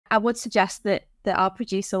I would suggest that our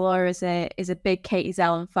producer Laura is a big Katie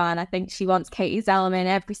Zelem fan. I think she wants Katie Zelem in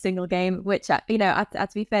every single game. Which to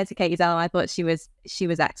be fair to Katie Zelem, I thought she was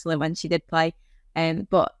excellent when she did play.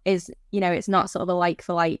 But it's not sort of a like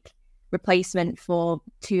for like replacement for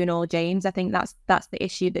Toone or James. I think that's the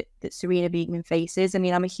issue that Sarina Wiegman faces. I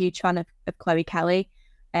mean, I'm a huge fan of Chloe Kelly.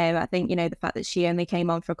 I think the fact that she only came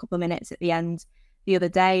on for a couple of minutes at the end the other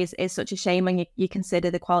day is such a shame when you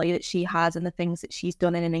consider the quality that she has and the things that she's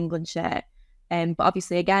done in an England shirt. But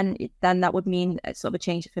obviously, again, then that would mean a sort of a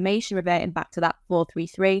change of formation, reverting back to that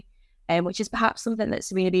 4-3-3, which is perhaps something that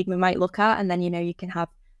Sarina Wiegman might look at. And then, you can have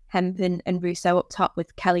Hemp and Russo up top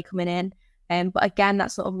with Kelly coming in. But again,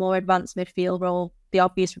 that sort of more advanced midfield role, the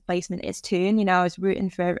obvious replacement is Toone. I was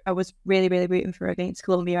really, really rooting for her against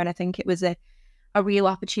Colombia, and I think it was a real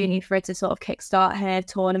opportunity for her to sort of kickstart her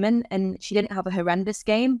tournament. And she didn't have a horrendous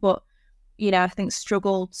game, but I think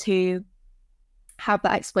struggled to have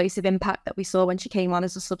that explosive impact that we saw when she came on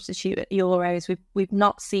as a substitute at Euros. We've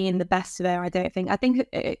not seen the best of her, I don't think. I think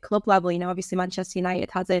at club level, obviously Manchester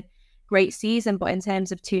United has a great season, but in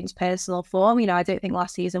terms of Toone's personal form, I don't think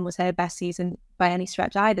last season was her best season by any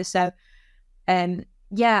stretch either. So,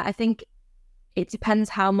 I think it depends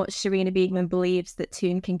how much Sarina Wiegman believes that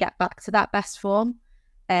Toone can get back to that best form.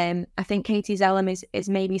 I think Katie Zelem is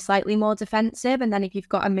maybe slightly more defensive, and then if you've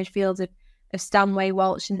got a midfield of Stanway,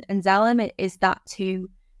 Walsh and Zelem, is that too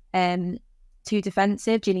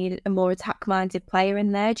defensive? Do you need a more attack-minded player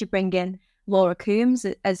in there? Do you bring in Laura Coombs,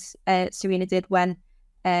 as Sarina did when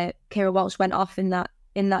Kira Walsh went off in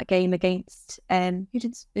that game against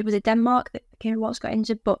it was Denmark that Kira Walsh got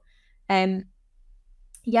injured? But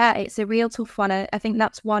it's a real tough one. I think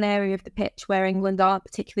that's one area of the pitch where England aren't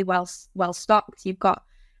particularly well stocked. You've got,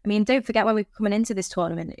 don't forget, when we were coming into this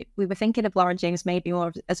tournament, we were thinking of Lauren James maybe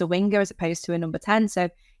more as a winger as opposed to a number 10. So,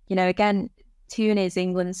 again, Toone is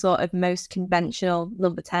England's sort of most conventional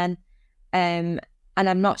number 10. And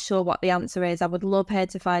I'm not sure what the answer is. I would love her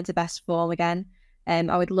to find her best form again.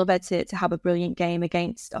 I would love her to have a brilliant game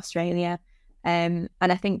against Australia. And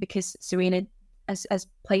I think because Sarina has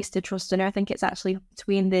placed a trust in her, I think it's actually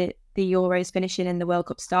between the Euros finishing and the World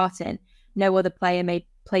Cup starting, no other player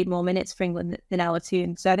played more minutes for England than Ella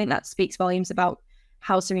Toone. So I think that speaks volumes about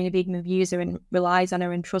how Sarina Wiegman views her and relies on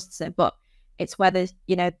her and trusts her. But it's whether,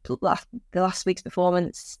 the last week's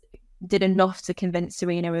performance did enough to convince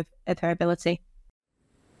Sarina of her ability.